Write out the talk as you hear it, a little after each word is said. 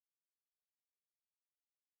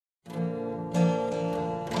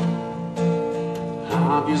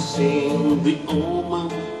Have you seen the old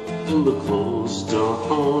man in the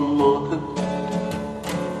closed-down market,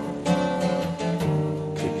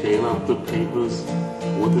 kicking up the papers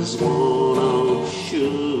with his worn-out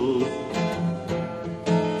shoe?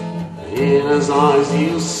 In his eyes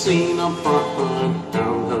you've seen a pride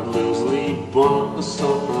and have loosely bought a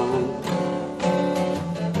sign.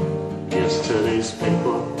 Yesterday's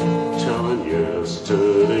paper telling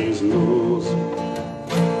yesterday's news.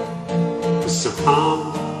 So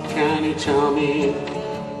how can you tell me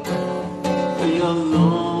you're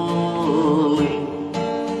lonely?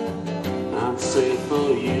 I'd say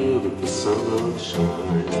for you that the sun don't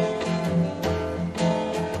shine.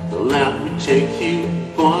 Let me take you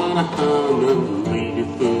by the hand and lead you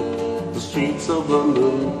through the streets of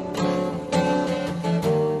London.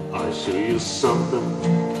 I'll show you something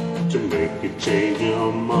to make you change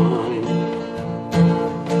your mind.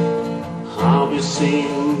 Have you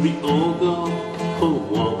seen the old girl who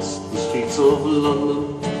walks the streets of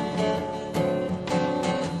London,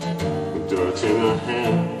 dirting her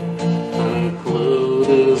hair and her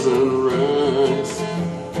clothes and rags?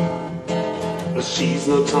 She's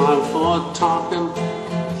no time for talking,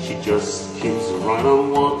 she just keeps right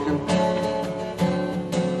on walking,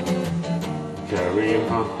 carrying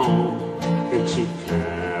her home into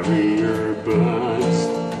carrier bags.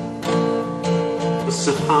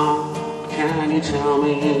 So how can you tell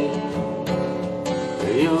me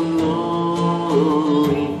you're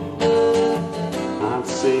lonely? I'd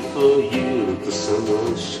say for you that the sun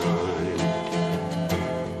don't shine.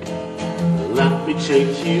 Let me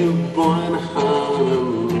take you by the hand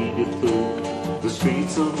and lead you through the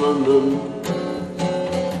streets of London.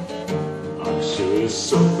 I'll show you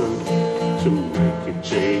something to make you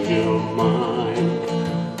change your mind.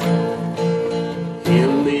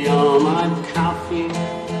 In the all-night cafe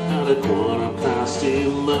at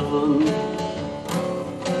 11:15,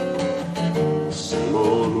 same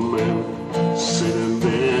old man sitting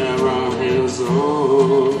there on his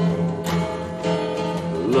own,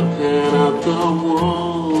 looking at the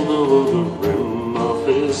world over the rim of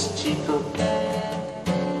his teacup.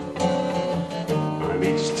 And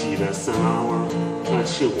each tea lasts an hour and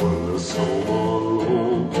she wanders home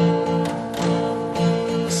alone.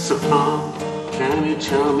 So how can you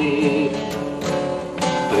tell me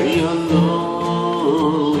that you're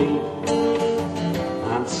lonely?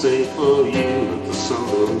 I'd say for you that the sun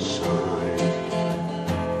don't shine.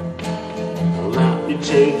 Let me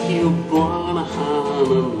take you by the hand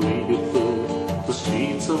and lead you through the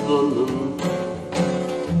streets of London.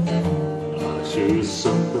 I'll show you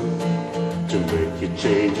something to make you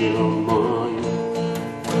change your mind.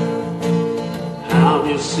 Have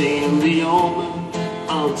you seen the old man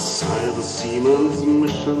outside the seaman's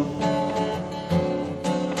mission?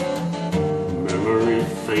 Memory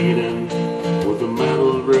fading with the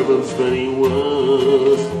metal ribbons that he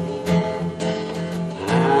wears.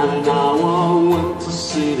 And in our winter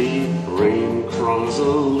city, rain cries a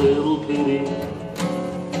little pity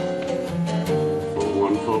for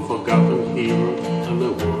one forgotten hero and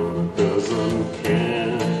the one that doesn't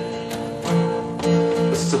care.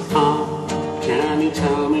 So how can you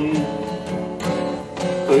tell me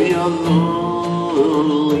you're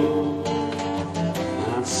lonely?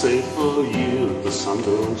 I'd say for you that the sun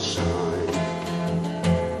don't shine.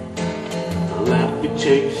 Let me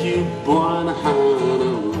take you by the hand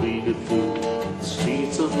and lead you through the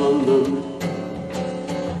streets of London.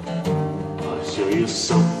 I'll show you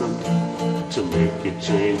something to make you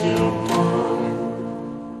change your mind.